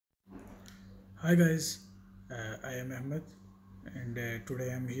Hi guys, I am Ahmed and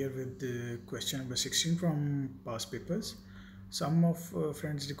today I am here with the question number 16 from past papers. Some of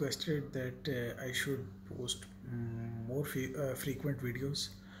friends requested that I should post more frequent videos,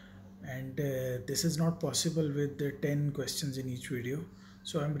 and this is not possible with the 10 questions in each video.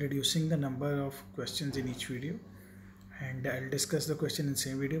 So I am reducing the number of questions in each video, and I'll discuss the question in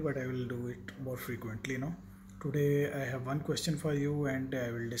same video, but I will do it more frequently now. Today I have one question for you and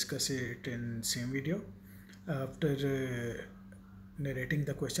I will discuss it in same video. After narrating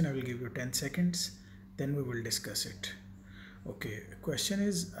the question, I will give you 10 seconds, then we will discuss it. Okay, question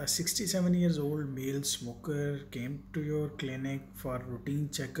is, a 67 years old male smoker came to your clinic for routine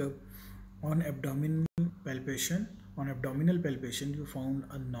checkup. On abdominal palpation, you found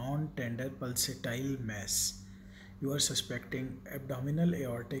a non-tender pulsatile mass. You are suspecting abdominal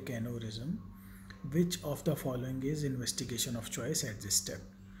aortic aneurysm. Which of the following is investigation of choice at this step?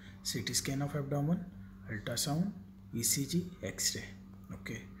 CT scan of abdomen, ultrasound, ECG, X-ray.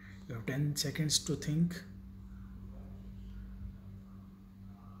 Okay, you have 10 seconds to think.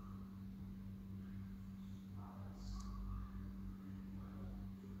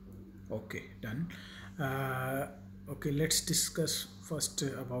 Okay, done. Okay, let's discuss first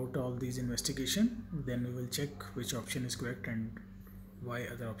about all these investigation. Then we will check which option is correct and why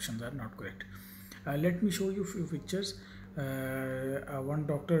other options are not correct. Let me show you few pictures. One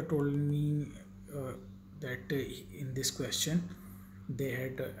doctor told me that in this question they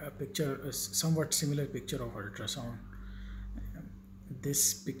had a picture, a somewhat similar picture of ultrasound.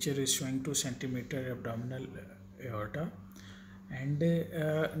 This picture is showing 2 centimeter abdominal aorta, and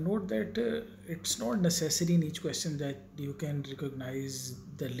note that it's not necessary in each question that you can recognize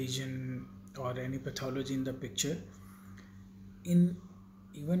the lesion or any pathology in the picture. In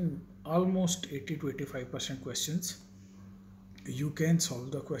even almost 80 to 85% questions, you can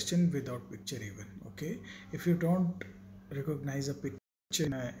solve the question without picture even. Okay, if you don't recognize a picture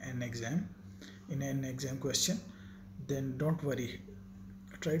in an exam question, then don't worry,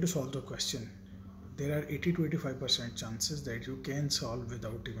 try to solve the question. There are 80 to 85% chances that you can solve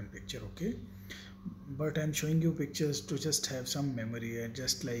without even picture. Okay, but I'm showing you pictures to just have some memory,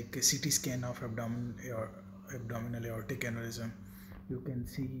 just like a CT scan of abdominal aortic aneurysm. You can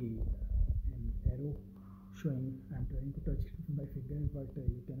see an arrow showing. I'm trying to touch it with my finger, but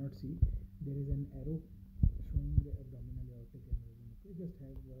you cannot see. There is an arrow showing the abdominal aortic aneurysm. Okay, just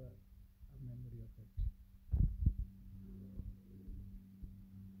have a memory of it.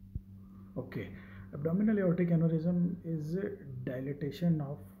 Okay, abdominal aortic aneurysm is a dilatation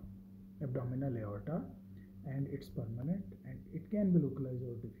of abdominal aorta, and it's permanent, and it can be localized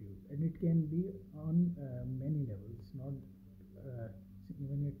or diffuse, and it can be on many levels, not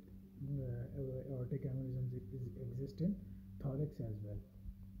even it aortic aneurysm is exist in thorax as well.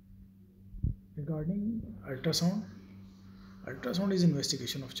 Regarding ultrasound, ultrasound is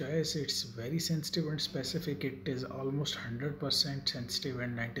investigation of choice. It's very sensitive and specific. It is almost 100% sensitive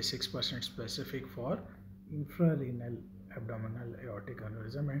and 96% specific for infrarenal abdominal aortic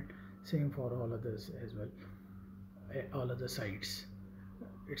aneurysm, and same for all others as well, all other sites.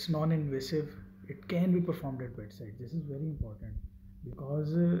 It's non-invasive. It can be performed at bedside. This is very important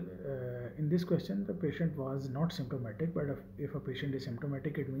because in this question the patient was not symptomatic, but if a patient is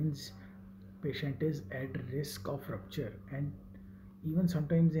symptomatic, it means patient is at risk of rupture. And even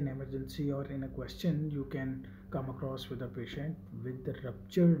sometimes in emergency or in a question, you can come across with a patient with the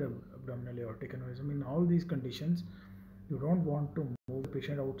ruptured abdominal aortic aneurysm. In all these conditions, you don't want to move the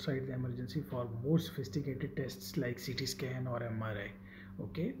patient outside the emergency for more sophisticated tests like CT scan or MRI.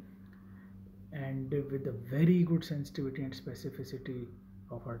 Okay, and with a very good sensitivity and specificity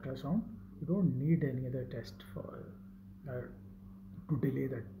of ultrasound, you don't need any other test for to delay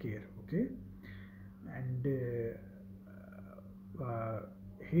that care. Okay, and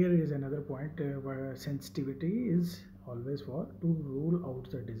here is another point where sensitivity is always for to rule out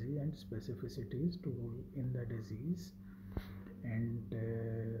the disease, and specificity is to rule in the disease. And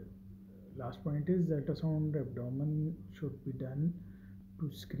last point is that ultrasound abdomen should be done to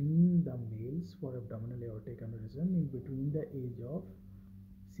screen the males for abdominal aortic aneurysm in between the age of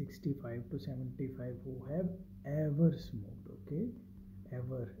 65 to 75 who have ever smoked. Okay,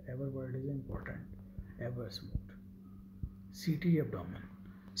 ever word is important. Ever smoked. CT abdomen.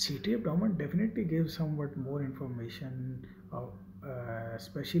 CT abdomen definitely gives somewhat more information,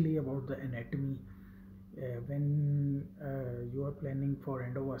 especially about the anatomy. When you are planning for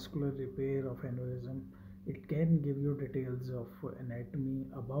endovascular repair of aneurysm, it can give you details of anatomy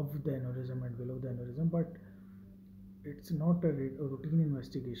above the aneurysm and below the aneurysm, but it's not a routine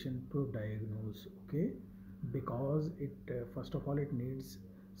investigation to diagnose. Okay, because it first of all it needs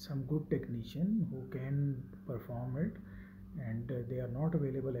some good technician who can perform it, and they are not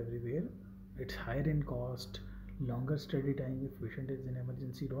available everywhere. It's higher in cost, longer study time. If patient is in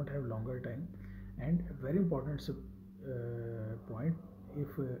emergency, don't have longer time. And very important point,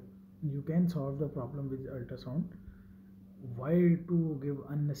 if you can solve the problem with ultrasound, why to give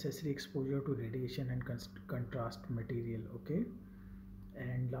unnecessary exposure to radiation and contrast material? Okay.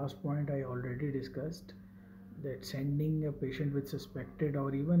 And last point, I already discussed that sending a patient with suspected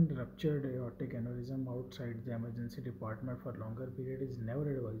or even ruptured aortic aneurysm outside the emergency department for longer period is never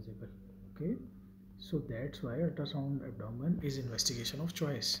advisable. Okay, so that's why ultrasound abdomen is investigation of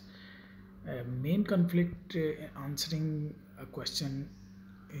choice. Main conflict answering a question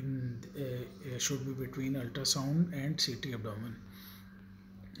in should be between ultrasound and CT abdomen,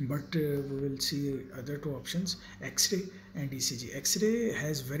 but we will see other two options, X-ray and ECG. X-ray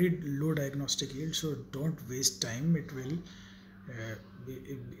has very low diagnostic yield, so don't waste time. It will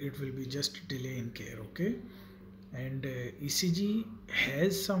be just delay in care. Okay, and ECG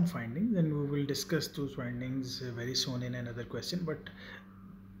has some findings, and we will discuss those findings very soon in another question, but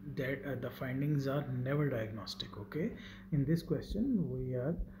that the findings are never diagnostic. Okay, in this question we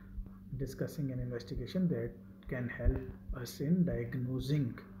are discussing an investigation that can help us in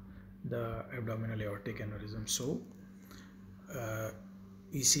diagnosing the abdominal aortic aneurysm. So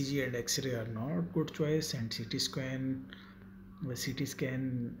ECG and X-ray are not good choice, and CT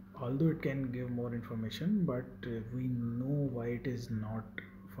scan, although it can give more information, but we know why it is not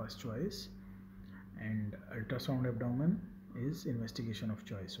first choice. And ultrasound abdomen is investigation of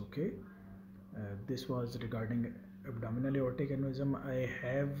choice. Okay, this was regarding abdominal aortic aneurysm. I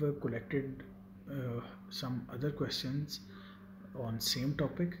have collected some other questions on same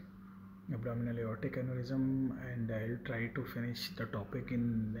topic, abdominal aortic aneurysm, and I'll try to finish the topic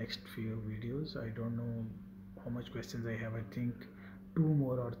in next few videos. I don't know how much questions I have. I think 2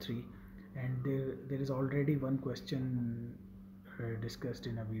 more or 3, and there is already one question discussed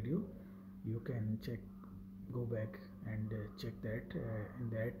in a video. You can go back and check that. In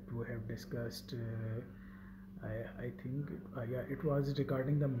that we have discussed I think yeah, it was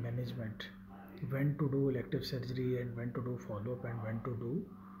regarding the management, when to do elective surgery and when to do follow-up and when to do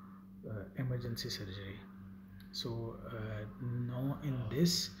emergency surgery. So now in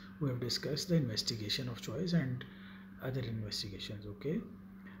this we have discussed the investigation of choice and other investigations. Okay,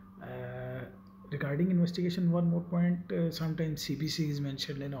 regarding investigation, one more point, sometimes CBC is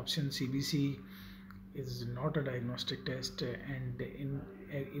mentioned in option. CBC is not a diagnostic test, and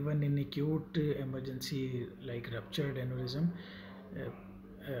even in acute emergency like ruptured aneurysm,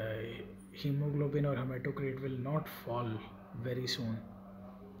 hemoglobin or hematocrit will not fall very soon.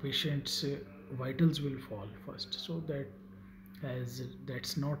 Patient's vitals will fall first, so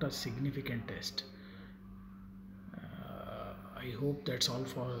that's not a significant test. I hope that's all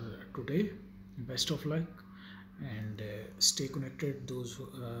for today. Best of luck, and stay connected. Those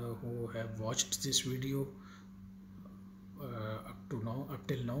who have watched this video up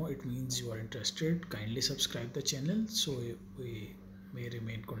till now, it means you are interested. Kindly subscribe the channel so we may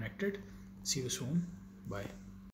remain connected. See you soon. Bye.